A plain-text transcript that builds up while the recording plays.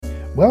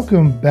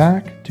Welcome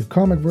back to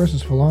Comic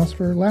vs.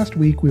 Philosopher. Last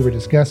week we were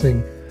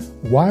discussing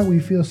why we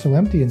feel so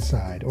empty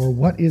inside, or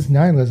what is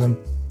nihilism,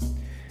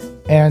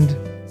 and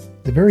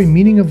the very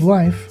meaning of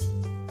life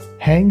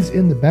hangs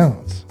in the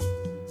balance.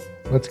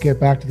 Let's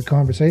get back to the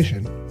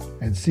conversation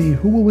and see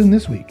who will win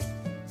this week,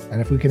 and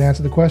if we can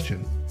answer the question,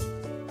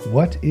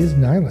 what is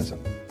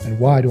nihilism, and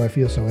why do I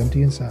feel so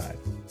empty inside?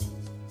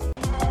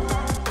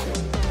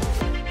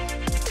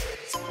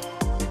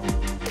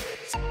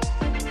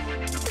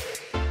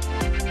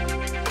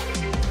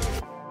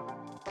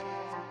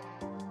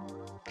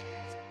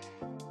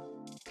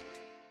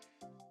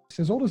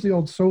 As old as the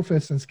old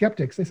sophists and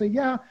skeptics, they say,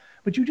 yeah,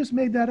 but you just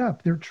made that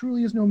up. There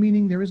truly is no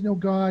meaning. There is no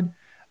God.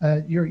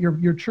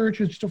 Your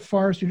church is just a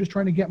farce. You're just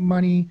trying to get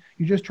money.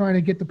 You're just trying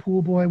to get the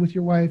pool boy with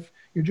your wife.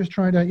 You're just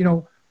trying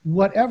to,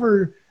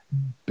 whatever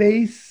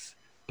base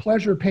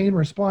pleasure, pain,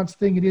 response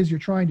thing it is you're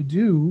trying to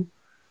do,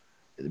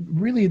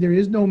 really, there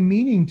is no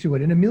meaning to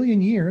it. In a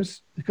million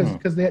years,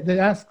 because they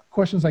ask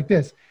questions like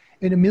this,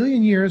 in a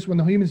million years, when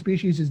the human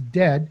species is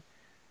dead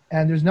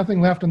and there's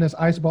nothing left on this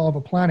ice ball of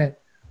a planet,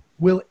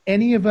 will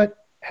any of it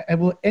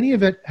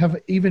have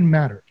even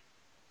mattered?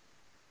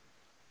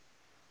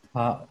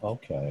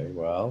 Okay,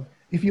 well.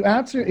 If you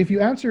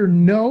answer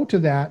no to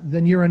that,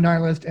 then you're a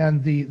nihilist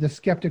and the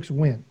skeptics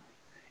win.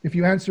 If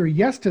you answer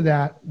yes to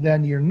that,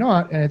 then you're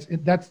not, and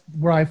that's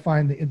where I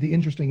find the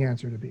interesting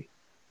answer to be.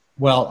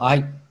 Well,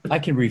 I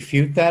can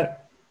refute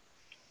that.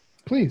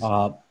 Please.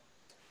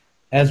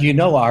 As you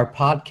know, our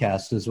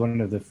podcast is one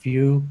of the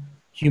few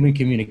human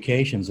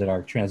communications that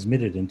are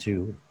transmitted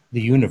into the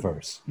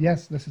universe.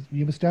 Yes,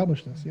 you've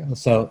established this. Yeah.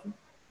 So,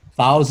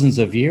 thousands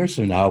of years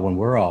from now, when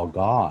we're all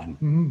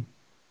gone,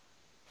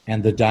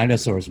 and the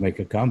dinosaurs make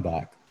a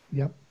comeback,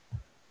 yep,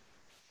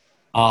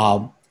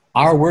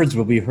 our words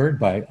will be heard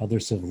by other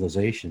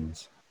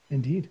civilizations.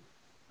 Indeed,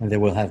 and they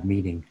will have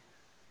meaning.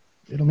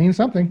 It'll mean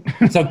something.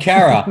 So,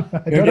 Kara,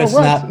 you're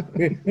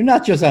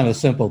not just on a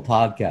simple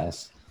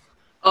podcast.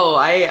 Oh,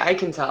 I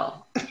can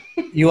tell.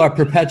 You are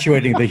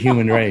perpetuating the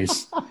human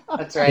race.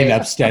 That's right. In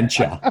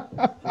absentia.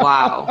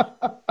 Wow.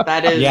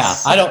 That is. Yeah,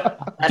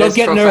 don't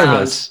get profound.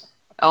 Nervous.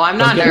 Oh, I'm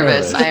not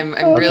nervous. I'm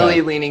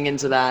really leaning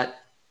into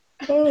that.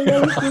 Oh,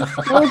 that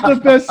was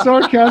the best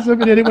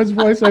sarcasm in anyone's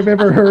voice I've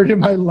ever heard in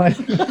my life.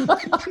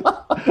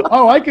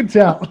 Oh, I can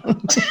tell.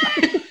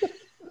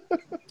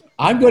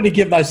 I'm going to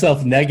give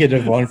myself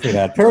 -1 for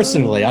that.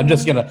 Personally, I'm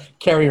just going to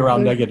carry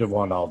around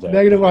 -1 all day.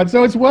 -1.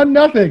 So it's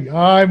 1-0.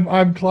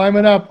 I'm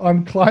climbing up.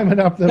 I'm climbing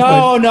up.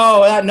 No.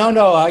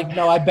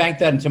 I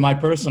banked that into my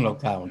personal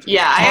count.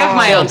 Yeah, I have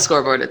my own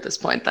scoreboard at this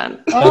point. Then.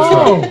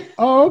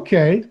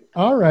 Okay.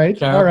 All right.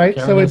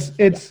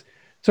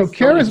 So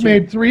Kara's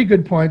made 3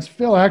 good points.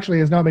 Phil actually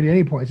has not made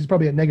any points. He's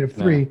probably at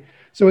 -3. No.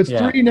 So it's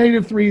 3,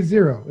 -3,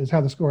 0 is how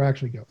the score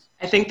actually goes.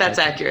 I think that's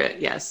accurate.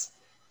 Yes.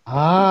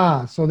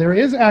 So there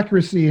is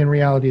accuracy in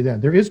reality then.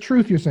 There is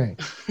truth, you're saying.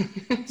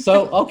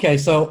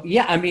 So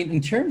yeah, I mean, in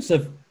terms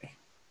of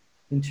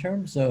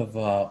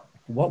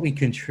what we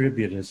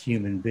contribute as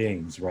human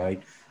beings,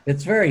 right?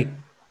 It's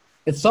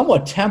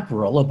somewhat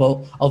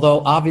temporal,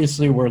 although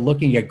obviously we're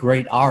looking at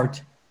great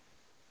art,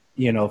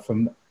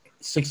 from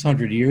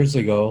 600 years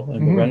ago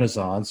in the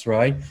Renaissance,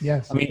 right?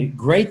 Yes. I mean,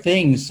 great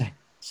things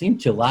seem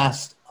to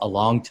last a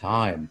long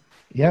time.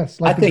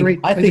 Yes, I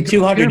think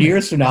 200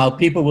 years from now,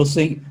 people will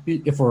sing.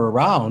 If we're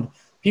around,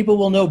 people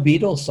will know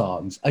Beatles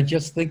songs. I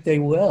just think they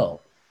will.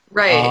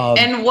 Right.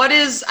 And what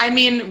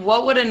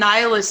would a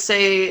nihilist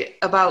say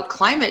about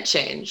climate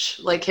change?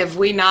 Like, have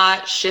we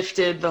not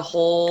shifted the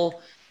whole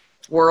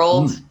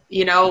world?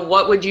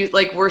 What would you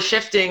like? We're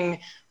shifting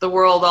the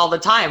world all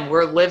the time.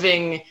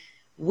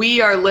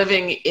 We are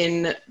living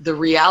in the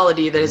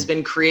reality that has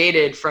been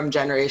created from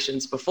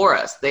generations before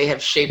us. They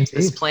have shaped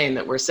this plane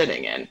that we're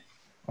sitting in.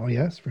 Oh,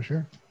 yes, for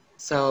sure.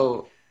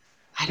 So,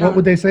 what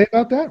would they say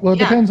about that? Well, it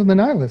depends on the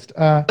nihilist.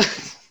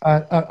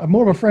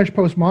 More of a French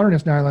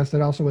postmodernist nihilist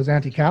that also was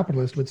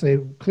anti-capitalist would say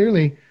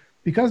clearly,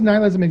 because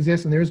nihilism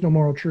exists and there is no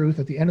moral truth,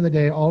 at the end of the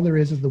day, all there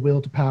is the will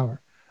to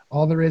power.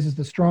 All there is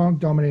the strong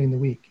dominating the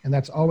weak. And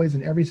that's always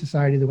in every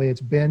society the way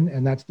it's been,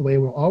 and that's the way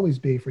it will always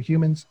be for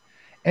humans.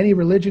 Any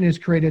religion is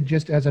created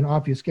just as an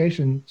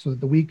obfuscation so that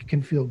the weak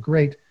can feel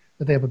great,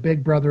 that they have a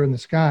big brother in the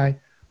sky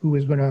who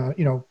is going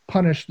to,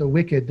 punish the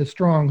wicked, the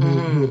strong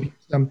who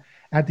abuse them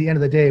at the end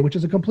of the day, which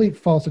is a complete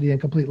falsity and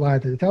complete lie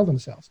that they tell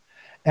themselves.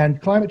 And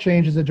climate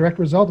change is a direct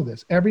result of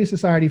this. Every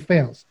society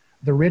fails.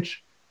 The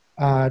rich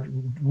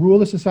rule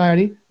the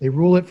society. They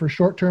rule it for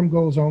short-term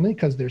goals only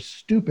because they're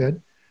stupid.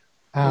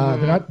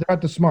 They're not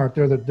the smart.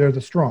 They're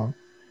the strong.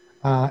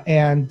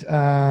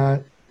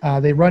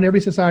 They run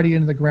every society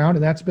into the ground,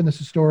 and that's been the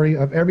story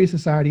of every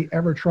society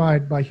ever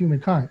tried by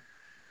humankind.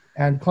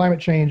 And climate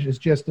change is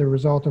just the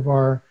result of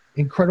our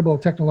incredible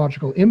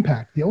technological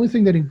impact. The only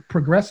thing that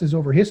progresses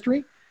over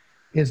history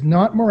is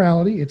not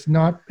morality. It's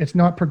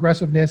not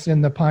progressiveness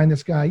in the pie in the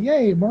sky.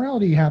 Yay,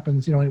 morality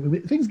happens.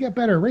 Things get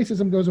better.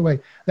 Racism goes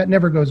away. That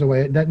never goes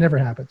away. That never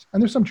happens.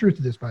 And there's some truth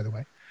to this, by the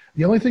way.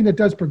 The only thing that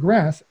does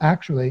progress,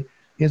 actually,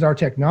 is our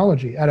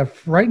technology at a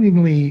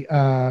frighteningly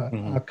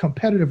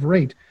competitive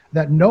rate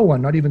that no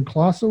one, not even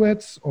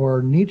Clausewitz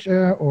or Nietzsche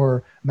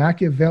or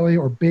Machiavelli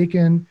or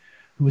Bacon,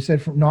 who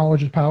said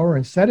knowledge is power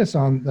and set us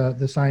on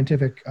the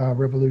scientific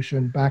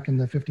revolution back in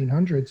the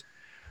 1500s,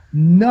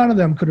 none of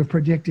them could have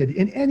predicted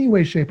in any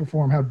way, shape, or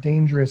form how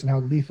dangerous and how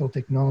lethal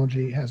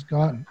technology has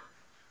gotten.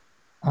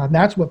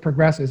 That's what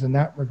progresses in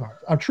that regard.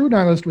 A true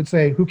nihilist would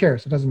say, who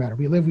cares? It doesn't matter.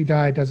 We live, we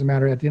die, it doesn't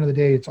matter. At the end of the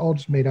day, it's all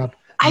just made up.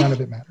 None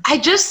of it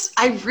matters.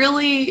 I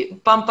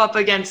really bump up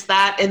against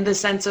that in the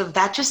sense of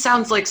that just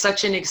sounds like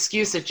such an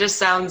excuse. It just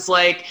sounds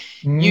like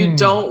you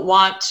don't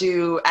want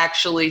to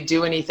actually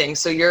do anything.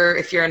 So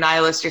if you're a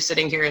nihilist, you're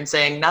sitting here and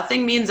saying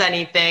nothing means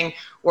anything.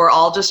 We're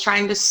all just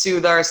trying to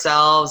soothe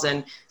ourselves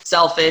and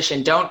selfish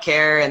and don't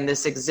care. And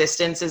this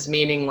existence is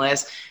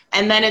meaningless.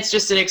 And then it's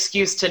just an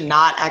excuse to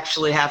not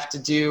actually have to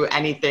do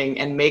anything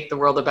and make the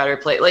world a better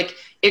place. Like,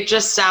 it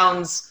just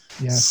sounds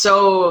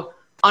so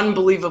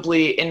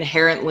unbelievably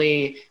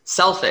inherently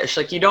selfish.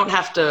 Like, you don't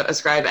have to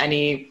ascribe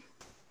any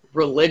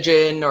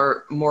religion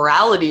or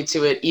morality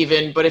to it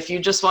even, but if you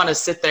just want to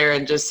sit there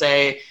and just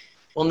say,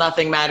 well,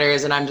 nothing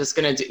matters and I'm just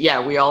going to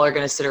do, we all are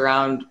going to sit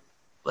around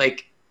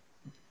like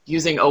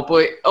using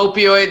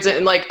opioids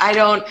and like,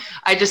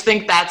 I just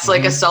think that's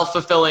like a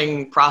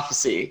self-fulfilling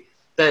prophecy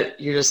that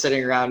you're just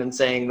sitting around and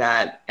saying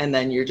that, and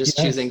then you're just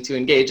choosing to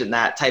engage in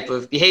that type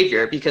of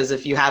behavior, because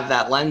if you have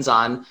that lens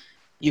on,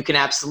 you can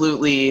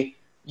absolutely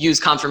use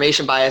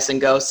confirmation bias and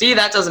go, see,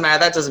 that doesn't matter.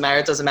 That doesn't matter.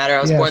 It doesn't matter.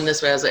 I was born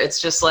this way.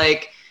 It's just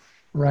like,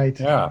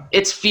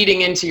 it's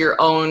feeding into your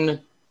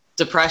own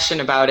depression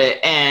about it.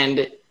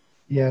 And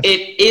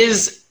it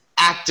is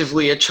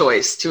actively a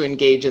choice to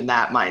engage in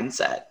that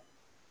mindset.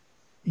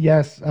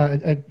 Yes.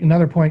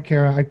 Another point,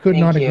 Kara, I could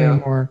not agree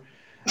more.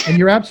 And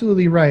you're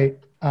absolutely right.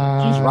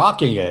 She's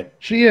rocking it.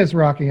 She is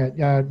rocking it.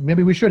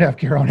 Maybe we should have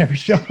Kara on every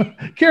show.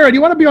 Kara, do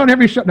you want to be on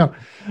every show? No.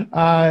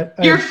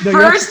 Your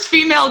first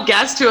female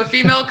guest to a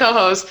female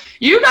co-host.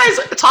 You guys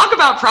talk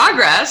about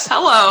progress.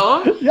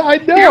 Hello. Yeah, I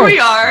know. Here we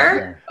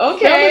are.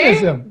 Okay.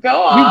 Feminism.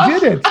 Go off. We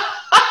did it.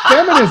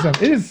 Feminism.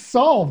 It is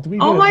solved.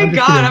 Oh my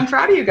God. I'm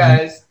proud of you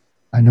guys.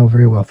 I know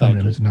very well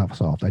feminism is not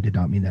solved. I did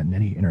not mean that in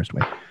any interest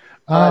way.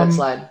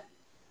 Slide.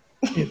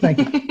 Thank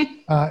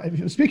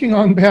you. Speaking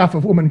on behalf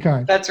of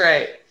womankind. That's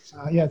right.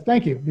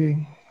 Thank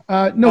you.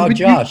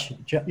 Josh,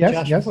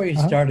 Josh, before you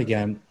start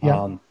again,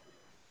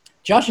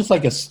 Josh is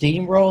like a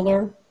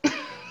steamroller.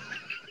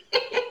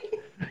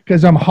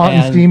 Because I'm hot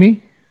and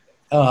steamy?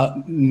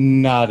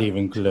 Not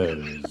even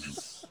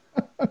close.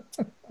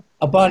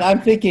 But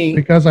I'm thinking...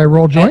 Because I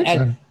roll joints?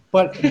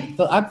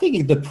 I'm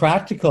thinking the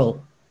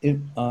practical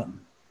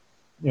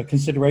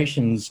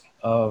considerations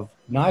of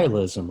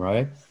nihilism,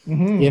 right?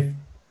 Mm-hmm. If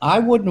I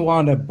wouldn't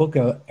want to book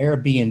an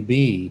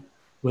Airbnb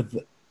with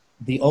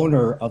the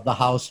owner of the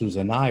house who's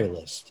a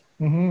nihilist.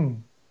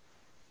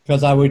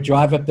 Because I would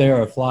drive up there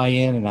or fly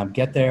in and I'd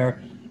get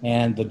there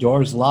and the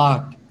door's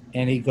locked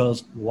and he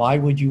goes, why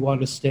would you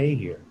want to stay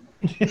here?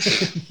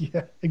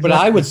 Exactly. But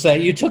I would say,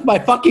 you took my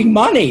fucking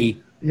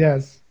money.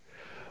 Yes.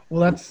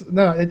 Well,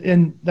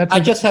 I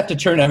just have to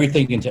turn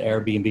everything into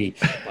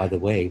Airbnb. By the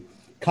way,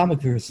 Comic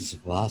versus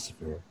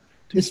Philosopher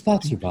is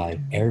sponsored by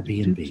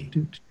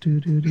Airbnb.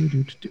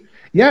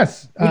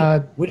 Yes,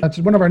 that's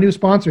one of our new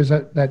sponsors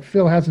that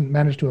Phil hasn't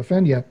managed to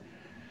offend yet,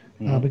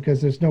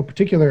 because there's no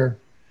particular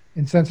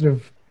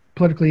insensitive,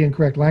 politically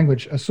incorrect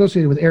language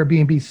associated with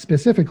Airbnb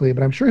specifically,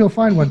 but I'm sure he'll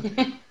find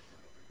one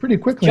pretty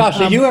quickly. Josh,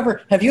 have you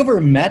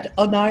ever met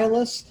a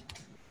nihilist?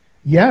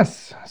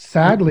 Yes,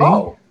 sadly.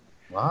 Oh,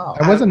 wow.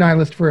 I was a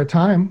nihilist for a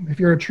time. If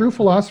you're a true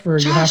philosopher,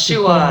 you have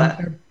to... Wow.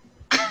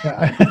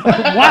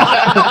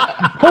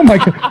 Oh my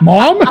God.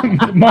 Mom?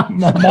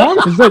 Mom?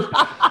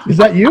 Is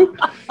that you?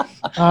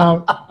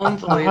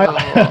 Unbelievable.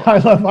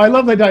 I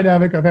love the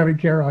dynamic of having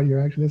Kara on here,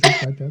 actually. This is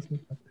fantastic.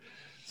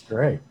 It's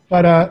great.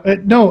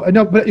 But no,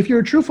 but if you're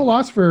a true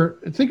philosopher,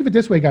 think of it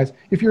this way, guys.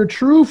 If you're a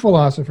true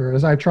philosopher,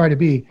 as I try to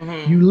be,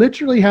 you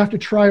literally have to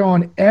try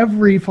on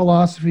every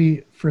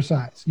philosophy for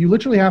size. You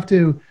literally have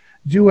to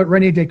do what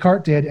Rene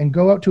Descartes did and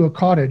go out to a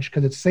cottage,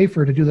 because it's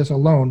safer to do this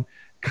alone,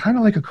 kind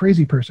of like a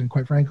crazy person,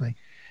 quite frankly.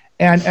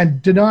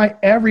 And deny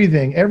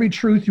everything, every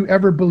truth you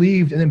ever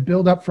believed, and then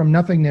build up from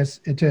nothingness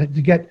to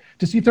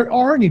see if there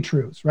are any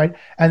truths, right?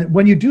 And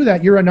when you do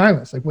that, you're a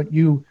nihilist. Like, what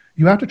you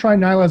have to try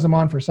nihilism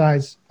on for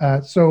size.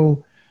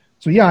 So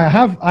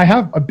yeah,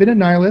 I've been a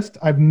nihilist.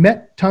 I've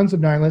met tons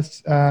of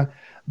nihilists.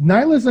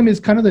 Nihilism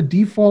is kind of the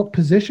default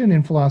position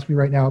in philosophy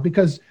right now,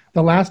 because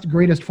the last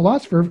greatest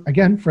philosopher,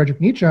 again, Friedrich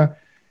Nietzsche,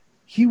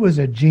 he was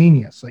a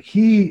genius. Like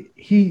he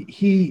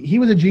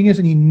was a genius,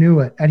 and he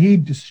knew it, and he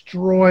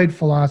destroyed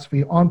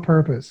philosophy on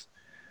purpose,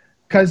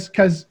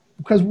 because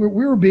we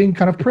were being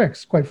kind of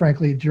pricks, quite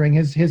frankly, during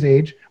his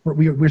age.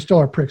 We still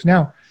are pricks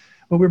now,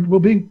 but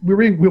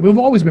we've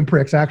always been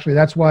pricks. Actually,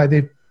 that's why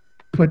they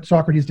put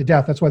Socrates to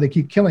death. That's why they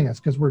keep killing us,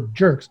 because we're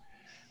jerks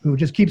who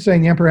just keep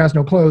saying the emperor has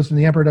no clothes, and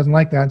the emperor doesn't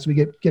like that, and so we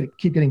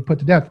keep getting put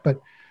to death.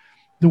 But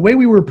the way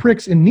we were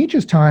pricks in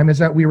Nietzsche's time is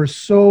that we were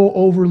so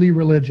overly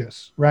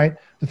religious, right?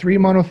 The three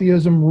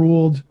monotheism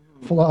ruled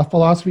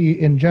philosophy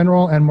in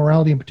general and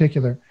morality in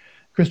particular: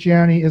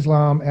 Christianity,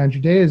 Islam, and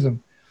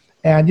Judaism.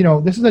 And,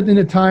 this is in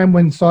a time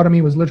when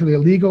sodomy was literally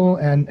illegal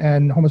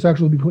and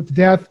homosexuals would be put to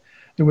death.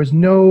 There was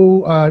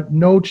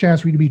no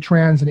chance for you to be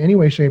trans in any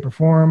way, shape, or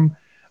form,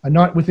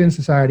 not within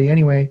society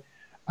anyway.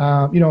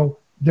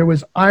 There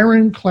was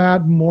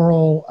ironclad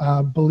moral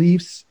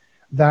beliefs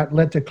that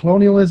led to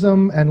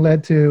colonialism and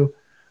led to,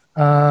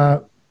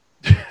 I'm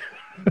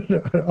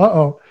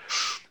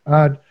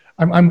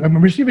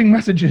receiving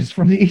messages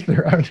from the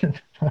ether.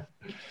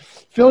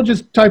 Phil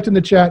just typed in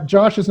the chat,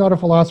 Josh is not a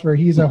philosopher.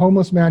 He's a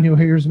homeless man who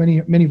hears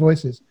many, many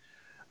voices.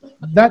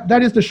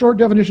 That is the short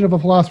definition of a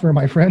philosopher,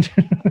 my friend.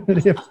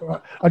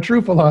 A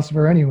true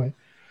philosopher, anyway.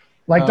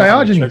 Like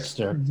Diogenes,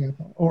 for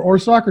example, or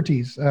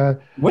Socrates.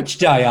 Which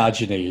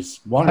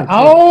Diogenes? One or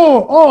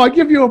two? I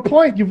give you a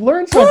point. You've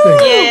learned something.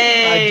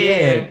 Yay! I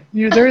did.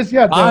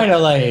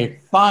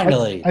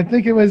 Finally. I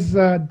think it was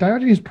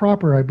Diogenes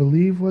proper, I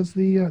believe, was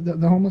the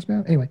homeless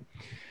man. Anyway.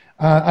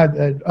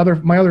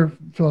 My other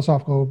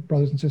philosophical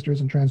brothers and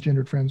sisters and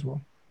transgendered friends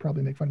will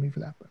probably make fun of me for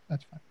that, but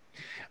that's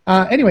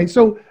fine. Anyway,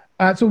 so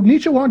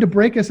Nietzsche wanted to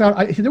break us out.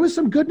 There was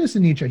some goodness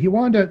in Nietzsche. He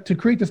wanted to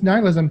create this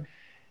nihilism.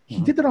 He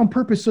did that on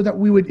purpose so that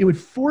it would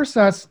force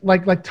us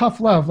like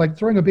tough love, like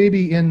throwing a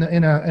baby in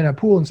a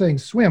pool and saying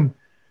swim.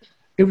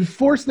 It would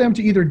force them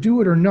to either do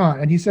it or not.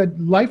 And he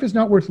said, life is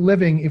not worth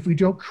living if we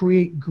don't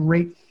create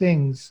great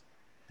things.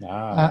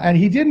 And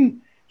he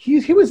didn't.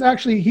 He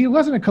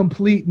wasn't a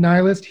complete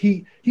nihilist.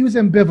 He was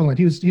ambivalent.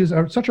 He was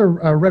such a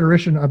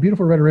rhetorician, a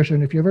beautiful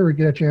rhetorician. If you ever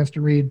get a chance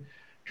to read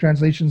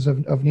translations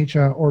of Nietzsche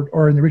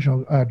or in the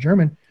original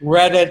German.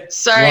 Read it.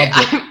 Sorry,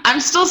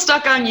 I'm still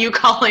stuck on you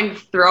calling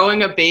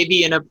throwing a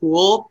baby in a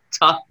pool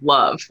tough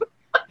love.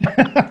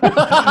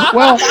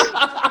 Well,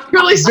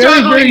 really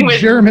struggling very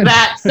with German.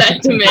 That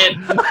sentiment.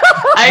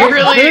 I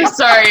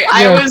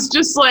was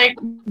just like,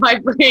 my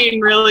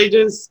brain really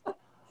just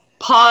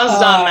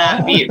paused on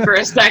that beat for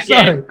a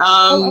second.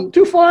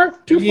 Too far?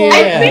 Yeah.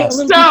 I think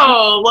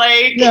so.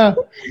 Yeah.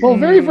 Well,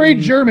 very, very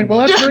German. Well,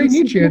 that's very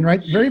Nietzschean,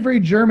 right? Very, very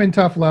German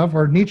tough love,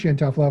 or Nietzschean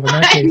tough love in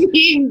that case. I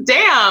mean,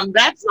 damn,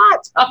 that's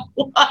not tough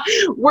love.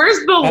 Where's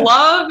the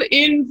love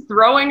in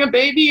throwing a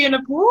baby in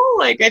a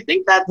pool? I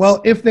think that's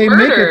if they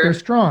make it, they're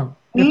strong.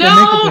 No,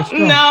 I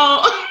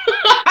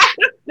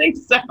don't think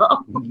so.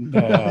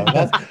 No,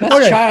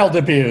 that's child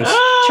abuse.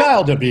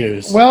 Child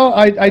abuse. Well,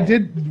 I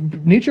did.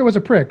 Nietzsche was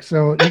a prick,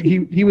 so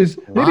he was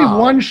maybe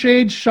one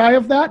shade shy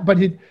of that, but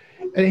he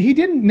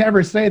didn't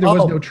never say there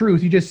was no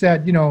truth. He just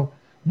said,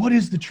 what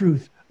is the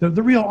truth?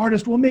 The real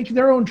artist will make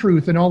their own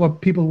truth, and all the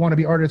people who want to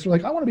be artists are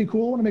like, I want to be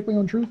cool. I want to make my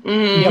own truth.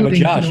 Yeah, but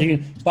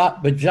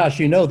Josh,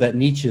 that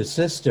Nietzsche's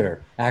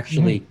sister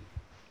actually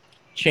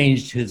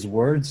changed his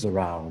words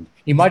around.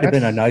 He might have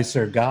been a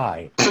nicer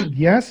guy.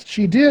 Yes,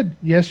 she did.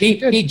 Yes, she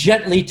did. He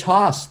gently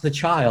tossed the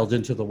child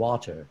into the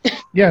water.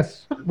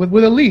 Yes,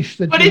 with a leash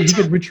that he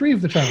could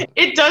retrieve the child.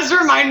 It does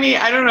remind me.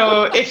 I don't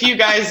know if you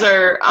guys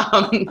are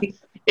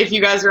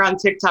on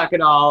TikTok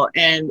at all,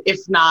 and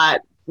if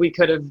not, we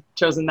could have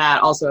chosen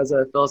that also as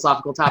a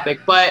philosophical topic.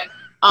 But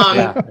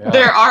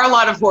there are a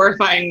lot of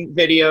horrifying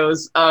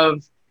videos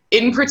of,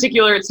 in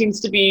particular, it seems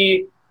to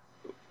be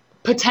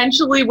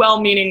potentially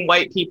well-meaning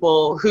white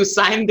people who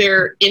sign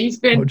their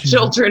infant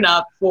children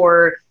up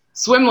for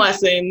swim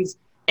lessons,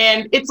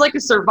 and it's like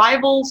a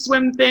survival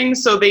swim thing,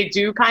 so they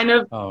do kind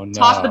of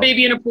toss the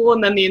baby in a pool,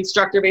 and then the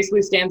instructor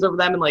basically stands over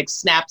them and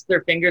snaps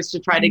their fingers to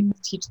try to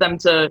teach them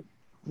to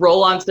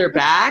roll onto their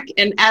back.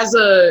 And as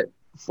a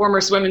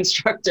former swim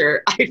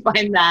instructor, I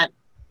find that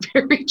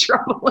very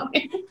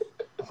troubling.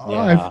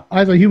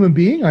 As a human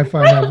being, I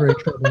find that very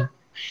troubling.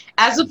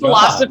 As a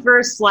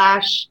philosopher /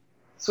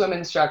 swim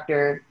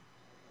instructor,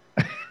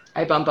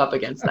 I bump up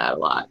against that a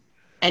lot.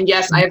 And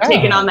yes, I have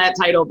taken on that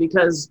title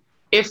because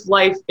if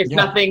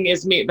nothing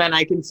is me, then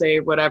I can say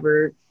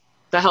whatever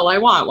the hell I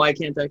want. Why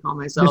can't I call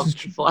myself a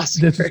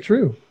philosopher? This is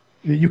true.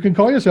 You can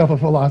call yourself a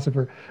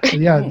philosopher.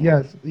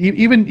 Yes.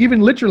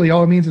 Even literally,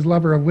 all it means is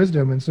lover of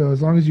wisdom. And so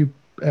as long as you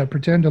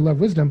pretend to love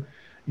wisdom,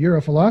 you're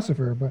a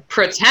philosopher. But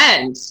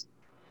pretend.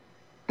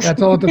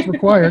 That's all that's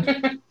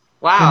required.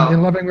 Wow.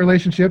 In loving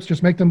relationships,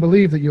 just make them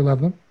believe that you love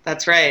them.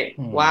 That's right.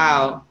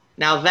 Wow.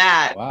 Now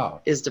that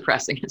is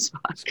depressing as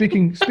fuck.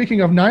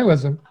 Speaking of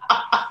nihilism.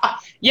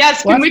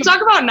 Yes, can we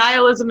talk about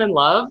nihilism and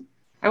love?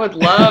 I would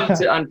love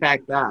to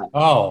unpack that.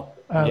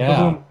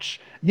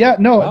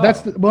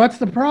 That's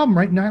the problem,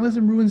 right?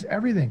 Nihilism ruins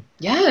everything.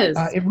 Yes.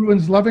 It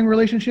ruins loving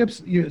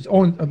relationships.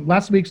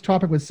 Last week's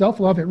topic was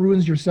self-love. It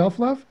ruins your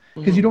self-love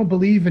because you don't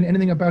believe in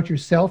anything about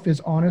yourself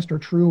is honest or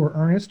true or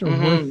earnest or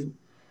worth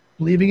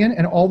believing in,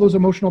 and all those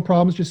emotional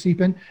problems just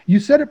seep in. You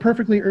said it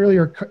perfectly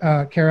earlier,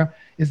 Kara,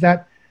 is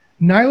that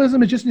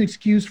nihilism is just an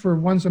excuse for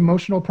one's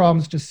emotional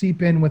problems to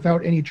seep in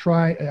without any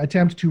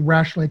attempt to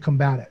rationally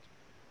combat it.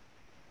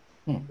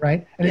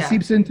 Right? And it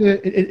seeps into,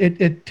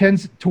 it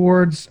tends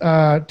towards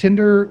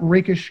Tinder,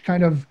 rakish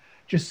kind of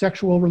just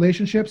sexual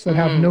relationships that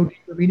have no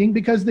deeper meaning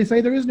because they say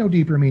there is no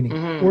deeper meaning.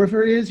 Or if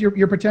there is,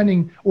 you're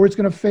pretending, or it's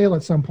going to fail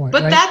at some point.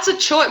 But right? that's a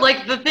choice.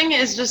 The thing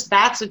is just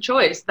that's a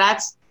choice.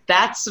 That's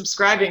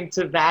subscribing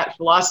to that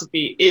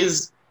philosophy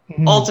is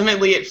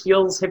ultimately, it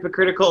feels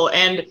hypocritical.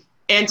 And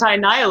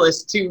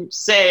anti-nihilist to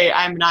say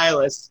I'm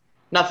nihilist.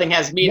 Nothing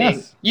has meaning.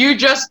 Yes. You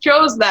just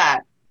chose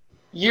that.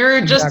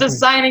 You're just Exactly.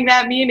 assigning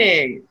that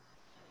meaning.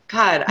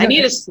 God, I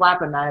need to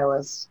slap a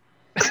nihilist.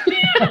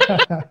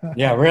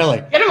 Yeah, really.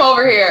 Get him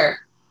over here.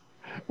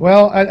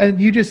 Well, and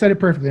you just said it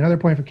perfectly. Another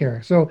point for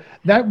Kara. So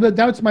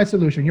that's my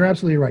solution. You're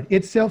absolutely right.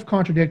 It's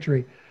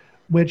self-contradictory,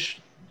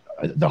 which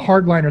the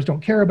hardliners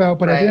don't care about.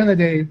 But at the end of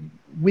the day,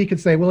 we could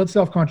say, well, it's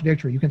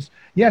self-contradictory. You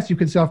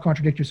can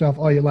self-contradict yourself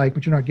all you like,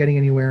 but you're not getting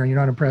anywhere and you're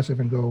not impressive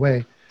and go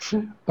away.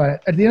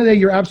 But at the end of the day,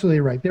 you're absolutely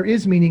right. There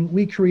is meaning.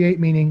 We create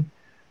meaning.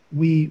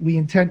 We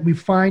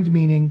find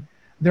meaning.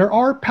 There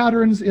are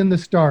patterns in the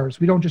stars.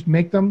 We don't just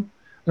make them.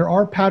 There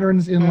are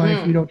patterns in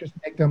life. We don't just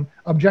make them.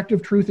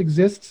 Objective truth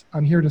exists,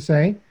 I'm here to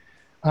say.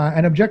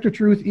 And objective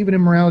truth, even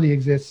in morality,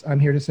 exists, I'm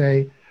here to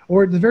say.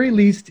 Or at the very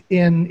least,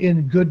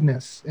 in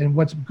goodness, and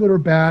what's good or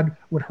bad,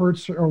 what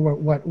hurts or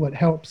what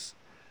helps.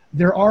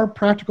 There are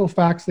practical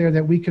facts there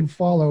that we can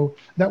follow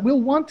that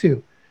we'll want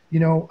to.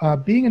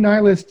 Being a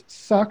nihilist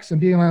sucks,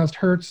 and being a nihilist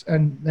hurts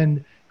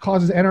and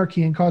causes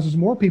anarchy and causes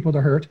more people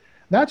to hurt.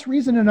 That's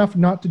reason enough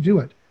not to do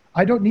it.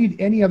 I don't need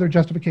any other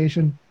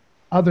justification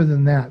other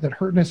than that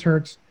hurtness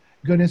hurts,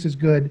 goodness is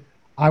good.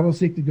 I will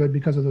seek the good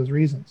because of those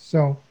reasons.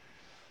 So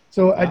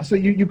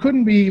you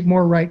couldn't be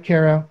more right,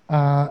 Kara.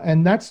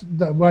 And that's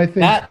what I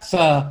think.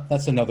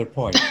 That's another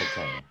point.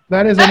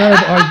 That is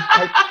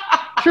another.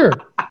 Sure,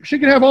 she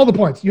can have all the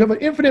points. You have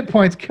infinite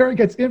points. Kara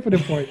gets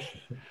infinite points.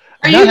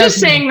 Are you just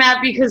saying that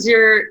because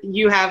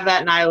you have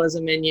that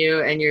nihilism in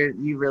you, and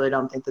you really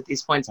don't think that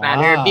these points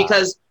matter?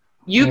 Because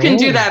you can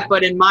do that,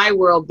 but in my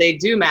world, they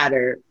do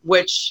matter,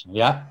 which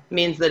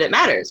means that it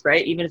matters,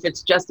 right? Even if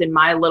it's just in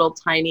my little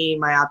tiny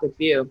myopic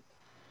view.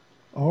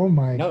 Oh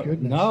my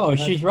goodness. No,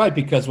 she's right,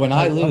 because when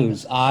I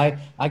lose, I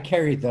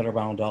carry that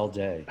around all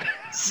day.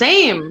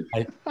 Same.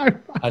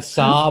 I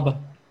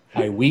sob,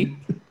 I weep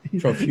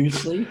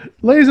profusely.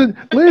 Ladies and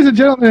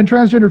gentlemen and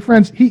transgender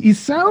friends, he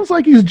sounds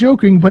like he's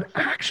joking, but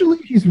actually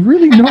he's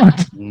really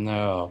not.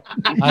 No,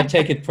 I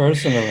take it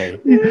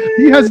personally.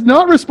 He has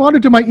not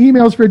responded to my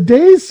emails for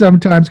days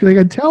sometimes because I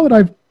can tell that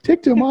I've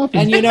ticked him off.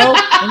 And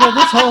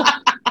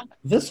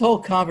this whole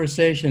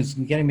conversation is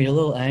getting me a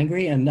little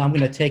angry, and I'm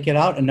going to take it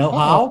out. And know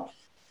how?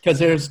 Because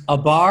there's a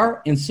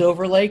bar in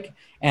Silver Lake,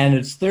 and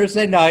it's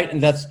Thursday night, and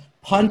that's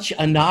Punch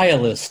a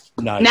Nihilist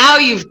night. Now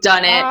you've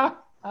done it.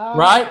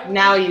 Right?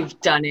 Now you've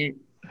done it.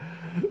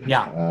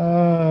 Yeah.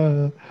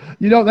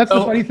 That's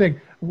the funny thing.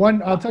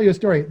 I'll tell you a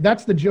story.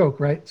 That's the joke,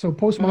 right? So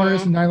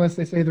postmodernists and nihilists,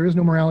 they say there is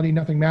no morality,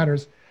 nothing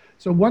matters.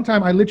 So one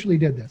time I literally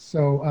did this.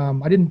 So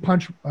I didn't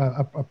punch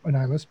a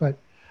nihilist, but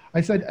I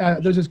said,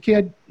 there's this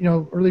kid,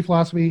 early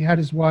philosophy, had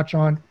his watch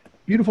on,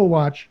 beautiful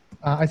watch.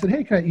 I said,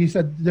 hey, he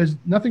said, there's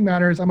nothing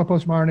matters. I'm a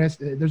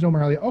postmodernist. There's no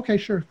morality. Okay,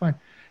 sure, fine.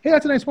 Hey,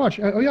 that's a nice watch.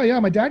 Oh, yeah,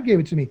 my dad gave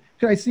it to me.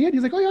 Could I see it?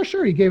 He's like, oh, yeah,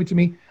 sure. He gave it to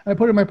me. And I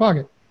put it in my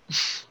pocket.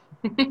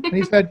 And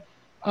he said,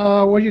 what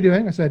are you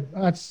doing? I said,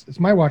 it's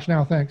my watch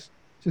now, thanks.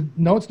 He said,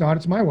 no, it's not.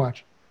 It's my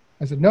watch.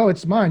 I said, no,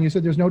 it's mine. You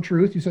said there's no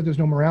truth. You said there's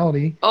no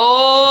morality.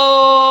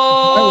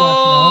 Oh. It's my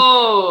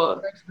watch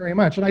now. Thanks very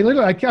much. And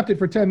I kept it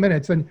for 10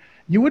 minutes. And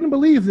you wouldn't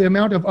believe the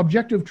amount of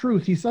objective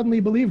truth he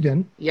suddenly believed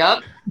in.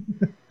 Yep.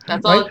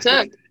 That's all it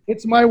took.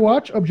 It's my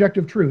watch,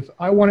 objective truth.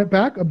 I want it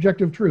back,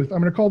 objective truth. I'm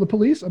going to call the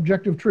police,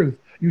 objective truth.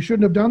 You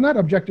shouldn't have done that,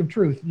 objective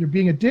truth. You're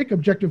being a dick,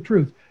 objective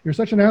truth. You're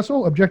such an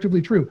asshole,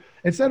 objectively true,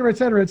 et cetera, et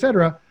cetera, et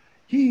cetera.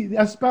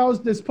 This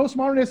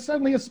postmodernist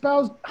suddenly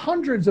espoused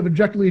hundreds of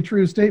objectively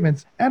true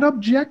statements and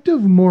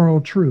objective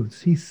moral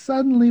truths. He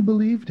suddenly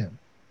believed in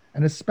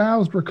and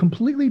espoused were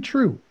completely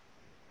true.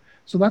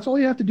 So that's all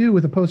you have to do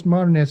with a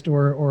postmodernist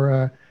or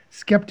a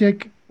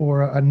skeptic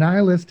or a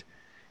nihilist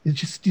is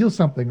just steal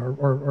something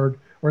or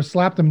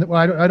slap them. Well,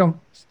 I don't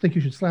think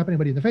you should slap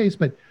anybody in the face,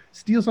 but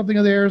steal something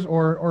of theirs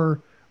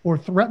or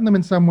threaten them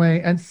in some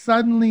way, and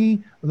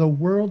suddenly the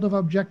world of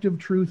objective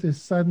truth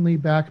is suddenly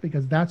back,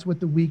 because that's what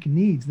the weak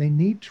needs. They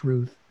need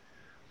truth,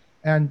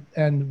 and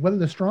whether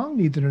the strong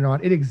needs it or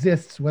not, it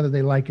exists whether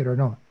they like it or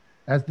not,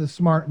 as the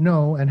smart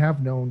know and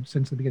have known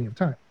since the beginning of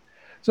time.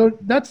 So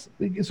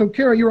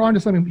Kara, you're onto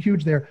something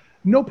huge there.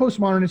 No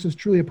postmodernist is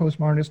truly a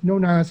postmodernist. No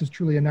nihilist is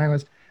truly a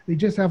nihilist. They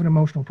just have an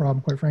emotional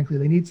problem, quite frankly.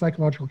 They need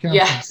psychological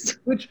counseling. Yes.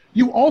 Which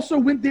you also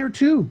went there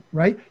too,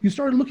 right? You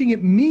started looking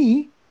at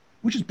me,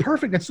 which is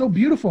perfect. That's so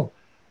beautiful.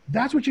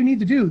 That's what you need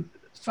to do.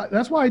 So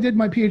that's why I did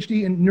my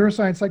PhD in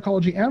neuroscience,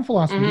 psychology, and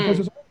philosophy, because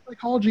there's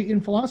psychology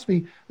in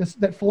philosophy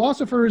that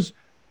philosophers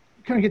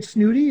kind of get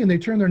snooty and they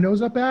turn their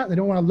nose up at. They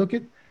don't want to look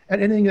at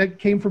anything that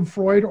came from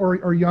Freud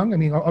or Jung. I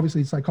mean,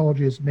 obviously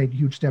psychology has made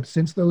huge steps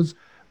since those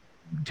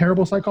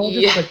terrible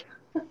psychologists,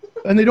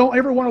 and they don't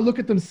ever want to look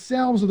at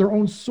themselves or their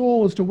own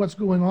soul as to what's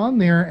going on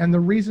there and the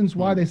reasons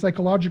why they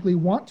psychologically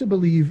want to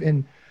believe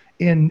in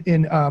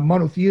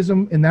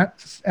monotheism in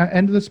that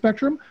end of the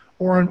spectrum,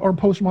 or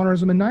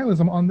postmodernism and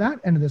nihilism on that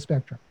end of the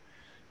spectrum.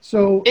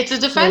 So it's a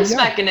defense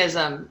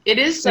mechanism. It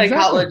is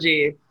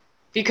psychology,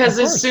 because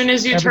as soon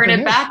as you turn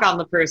it back on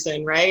the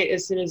person, right?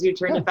 As soon as you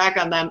turn it back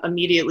on them,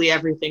 immediately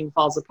everything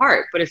falls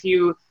apart. But if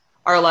you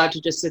are allowed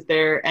to just sit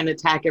there and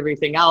attack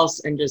everything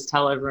else and just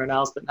tell everyone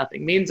else that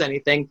nothing means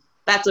anything.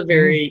 That's a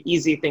very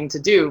easy thing to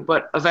do,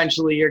 but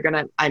eventually you're going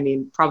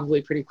to,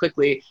 probably pretty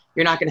quickly,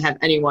 you're not going to have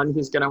anyone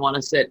who's going to want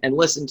to sit and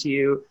listen to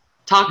you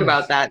talk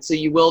about that. So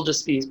you will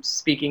just be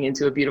speaking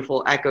into a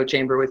beautiful echo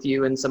chamber with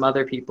you and some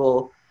other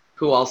people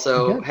who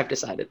also have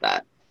decided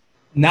that.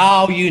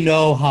 Now you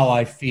know how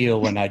I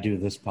feel when I do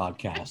this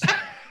podcast.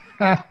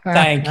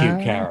 Thank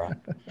you, Kara.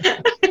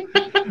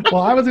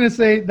 Well, I was going to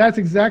say that's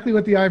exactly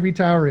what the ivory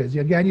tower is.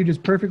 Again, you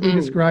just perfectly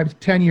described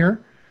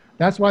tenure.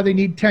 That's why they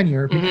need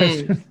tenure,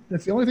 because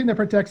that's the only thing that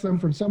protects them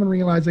from someone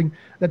realizing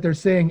that they're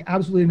saying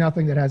absolutely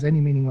nothing that has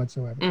any meaning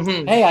whatsoever.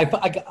 Hey,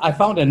 I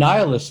found a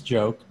nihilist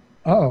joke.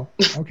 Oh,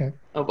 okay.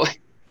 Oh, boy.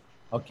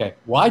 Okay.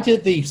 Why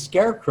did the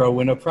scarecrow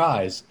win a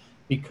prize?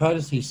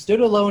 Because he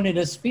stood alone in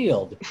his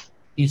field.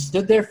 He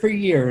stood there for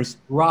years,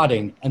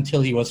 rotting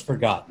until he was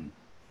forgotten.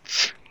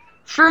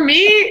 For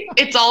me,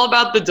 it's all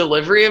about the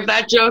delivery of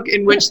that joke,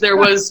 in which there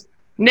was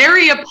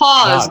nary a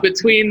pause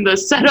between the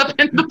setup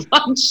and the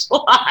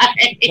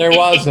punchline. There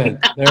wasn't.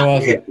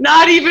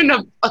 Not even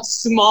a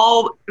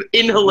small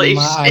inhalation.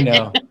 I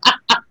know.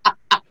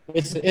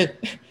 It's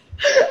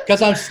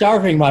because I'm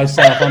starving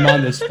myself. I'm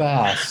on this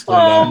fast.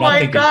 Oh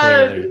my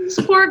God, this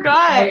poor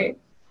guy.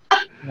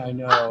 I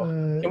know.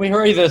 Can we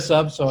hurry this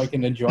up so I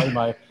can enjoy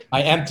my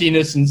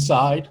emptiness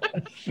inside?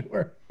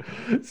 Sure.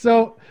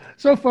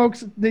 So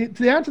folks,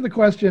 to answer the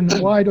question,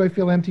 why do I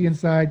feel empty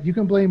inside? You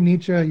can blame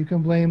Nietzsche. You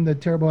can blame the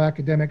terrible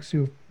academics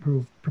who've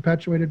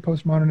perpetuated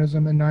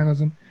postmodernism and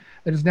nihilism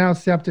that has now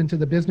seeped into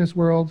the business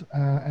world.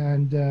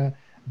 And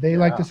they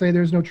like to say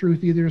there's no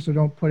truth either, so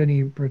don't put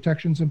any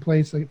protections in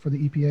place for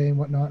the EPA and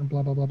whatnot and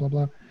blah, blah, blah, blah,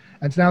 blah.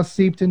 And it's now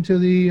seeped into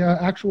the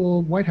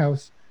actual White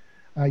House.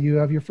 You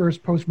have your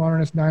first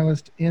postmodernist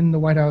nihilist in the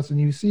White House, and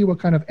you see what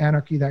kind of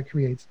anarchy that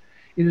creates.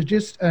 It is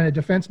just a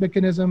defense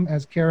mechanism,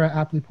 as Kara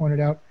aptly pointed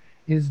out.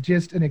 Is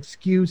just an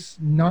excuse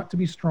not to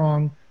be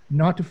strong,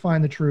 not to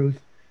find the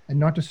truth, and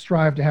not to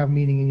strive to have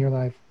meaning in your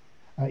life.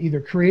 Either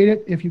create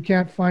it if you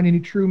can't find any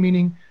true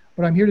meaning,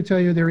 but I'm here to tell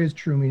you there is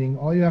true meaning.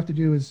 All you have to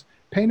do is,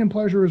 pain and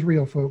pleasure is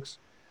real, folks,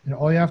 and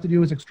all you have to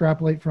do is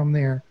extrapolate from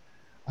there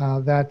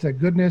that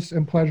goodness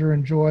and pleasure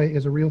and joy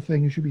is a real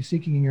thing you should be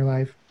seeking in your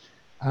life.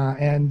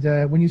 And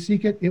when you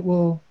seek it, it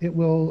will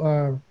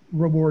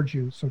reward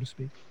you, so to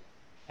speak.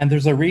 And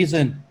there's a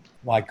reason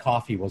why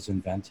coffee was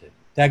invented.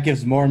 That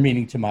gives more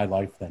meaning to my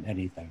life than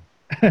anything.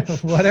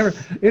 Whatever.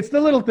 It's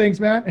the little things,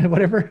 man. And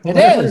whatever.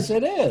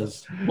 It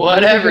is.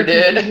 Whatever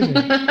did.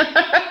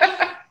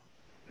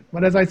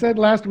 But as I said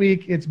last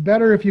week, it's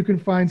better if you can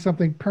find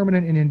something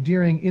permanent and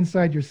endearing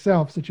inside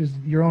yourself, such as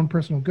your own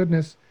personal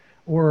goodness,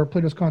 or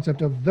Plato's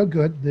concept of the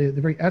good, the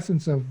very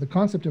essence of the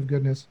concept of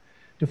goodness,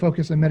 to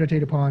focus and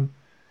meditate upon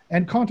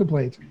and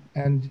contemplate.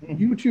 And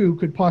you too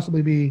could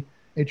possibly be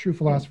a true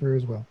philosopher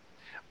as well.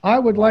 I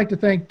would like to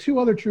thank two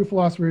other true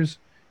philosophers,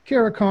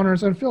 Kara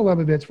Connors and Phil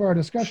Lebovitz, for our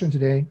discussion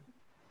today.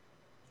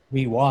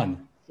 We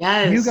won.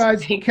 Yes. You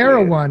guys,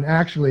 Kara won,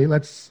 actually.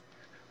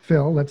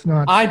 Phil, let's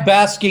not. I'm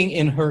basking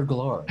in her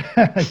glory.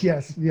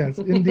 Yes,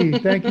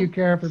 indeed. Thank you,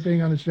 Kara, for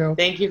being on the show.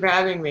 Thank you for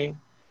having me.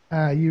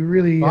 You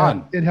really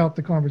did help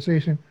the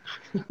conversation.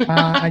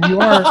 And you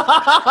are.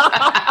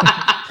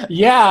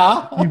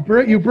 Yeah.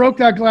 You broke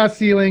that glass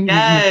ceiling.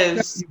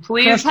 Yes.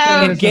 Please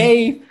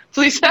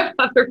have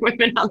other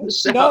women on the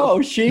show.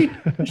 No, she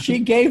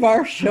gave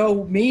our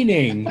show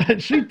meaning.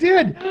 She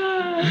did.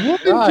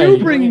 Women do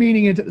bring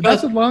meaning into.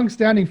 That's a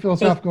long-standing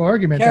philosophical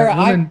argument. Kara,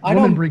 that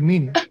women bring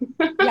meaning.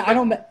 Yeah, I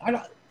don't.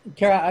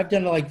 Kara, I've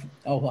done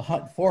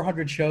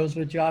 400 shows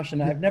with Josh,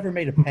 and I've never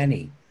made a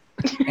penny.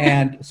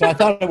 And so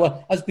I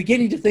was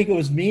beginning to think it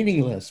was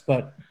meaningless,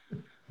 but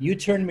you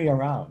turned me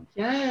around.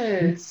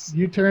 Yes.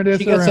 You turned us around.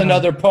 She gets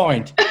another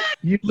point.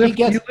 You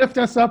lift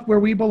us up where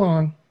we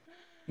belong.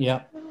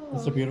 Yeah.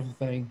 It's a beautiful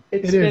thing.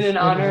 It's been an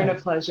honor and a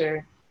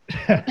pleasure.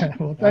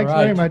 Well, thanks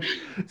very much.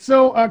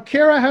 So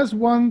Kara has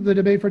won the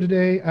debate for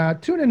today.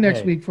 Tune in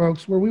next week,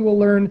 folks, where we will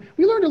learn.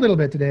 We learned a little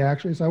bit today,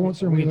 actually, so I won't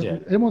say we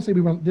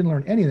didn't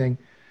learn anything.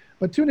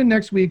 But tune in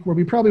next week where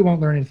we probably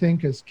won't learn anything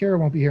because Kara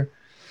won't be here.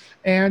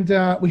 And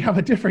we have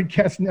a different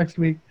guest next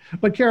week.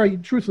 But Kara,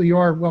 truthfully, you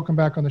are welcome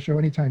back on the show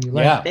anytime you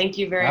like. Yeah. Thank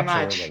you very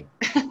much.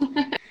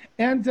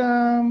 And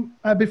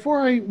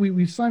before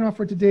we sign off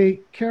for today,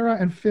 Kara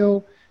and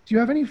Phil, do you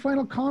have any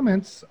final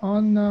comments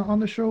on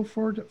the show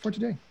for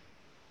today?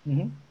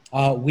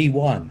 Mm-hmm. We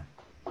won.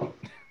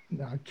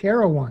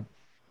 Kara won.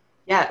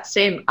 Yeah,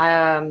 same.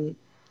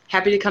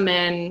 Happy to come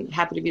in.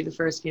 Happy to be the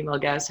first female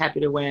guest. Happy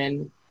to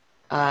win.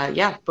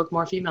 Book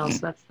more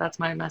females. That's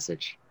my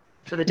message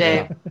for the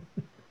day.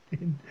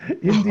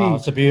 Indeed. Oh,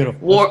 it's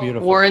beautiful.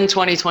 War in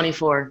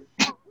 2024.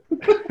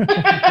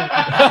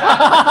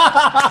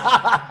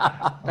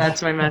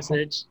 That's my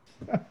message.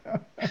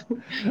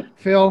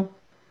 Phil,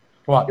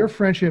 what? Your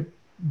friendship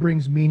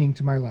brings meaning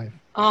to my life.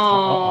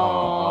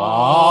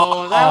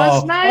 Oh, that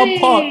was nice.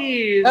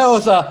 That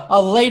was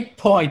a late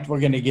point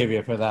we're going to give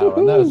you for that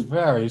one. That was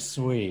very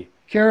sweet.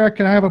 Kara,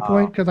 can I have a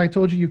point because I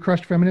told you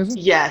crushed feminism?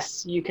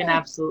 Yes, you can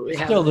absolutely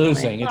have Still a point.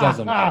 losing. It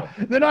doesn't matter.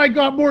 Then I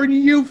got more than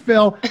you,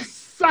 Phil.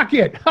 Suck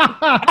it.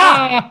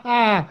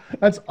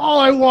 That's all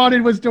I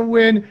wanted was to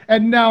win,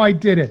 and now I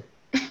did it.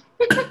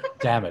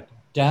 Damn it.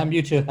 Damn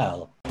you to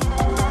hell.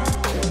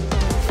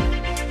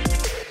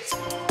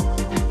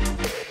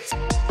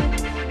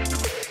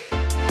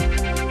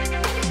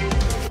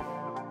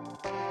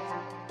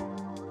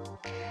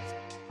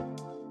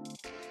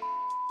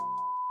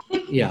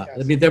 Yeah,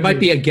 I mean, there might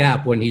be a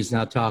gap when he's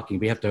not talking.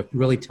 We have to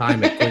really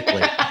time it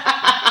quickly.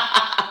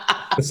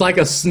 It's like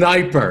a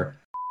sniper.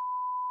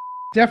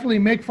 Definitely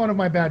make fun of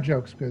my bad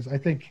jokes because I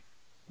think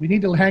we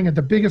need to hang at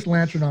the biggest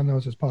lantern on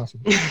those as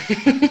possible.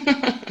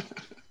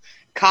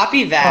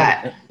 Copy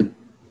that.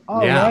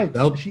 All Yeah, right.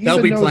 there'll She be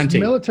even knows plenty.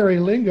 Military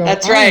lingo.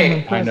 That's I am right.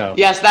 impressed. I know.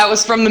 Yes, that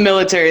was from the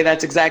military.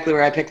 That's exactly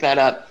where I picked that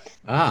up.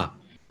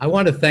 I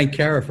want to thank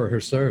Kara for her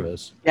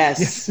service.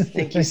 Yes,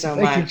 thank you so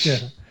Thank you, much.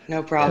 Kara.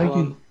 No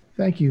problem.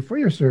 Thank you for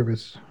your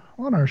service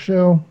on our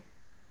show.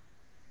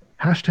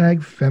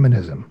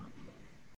 #feminism.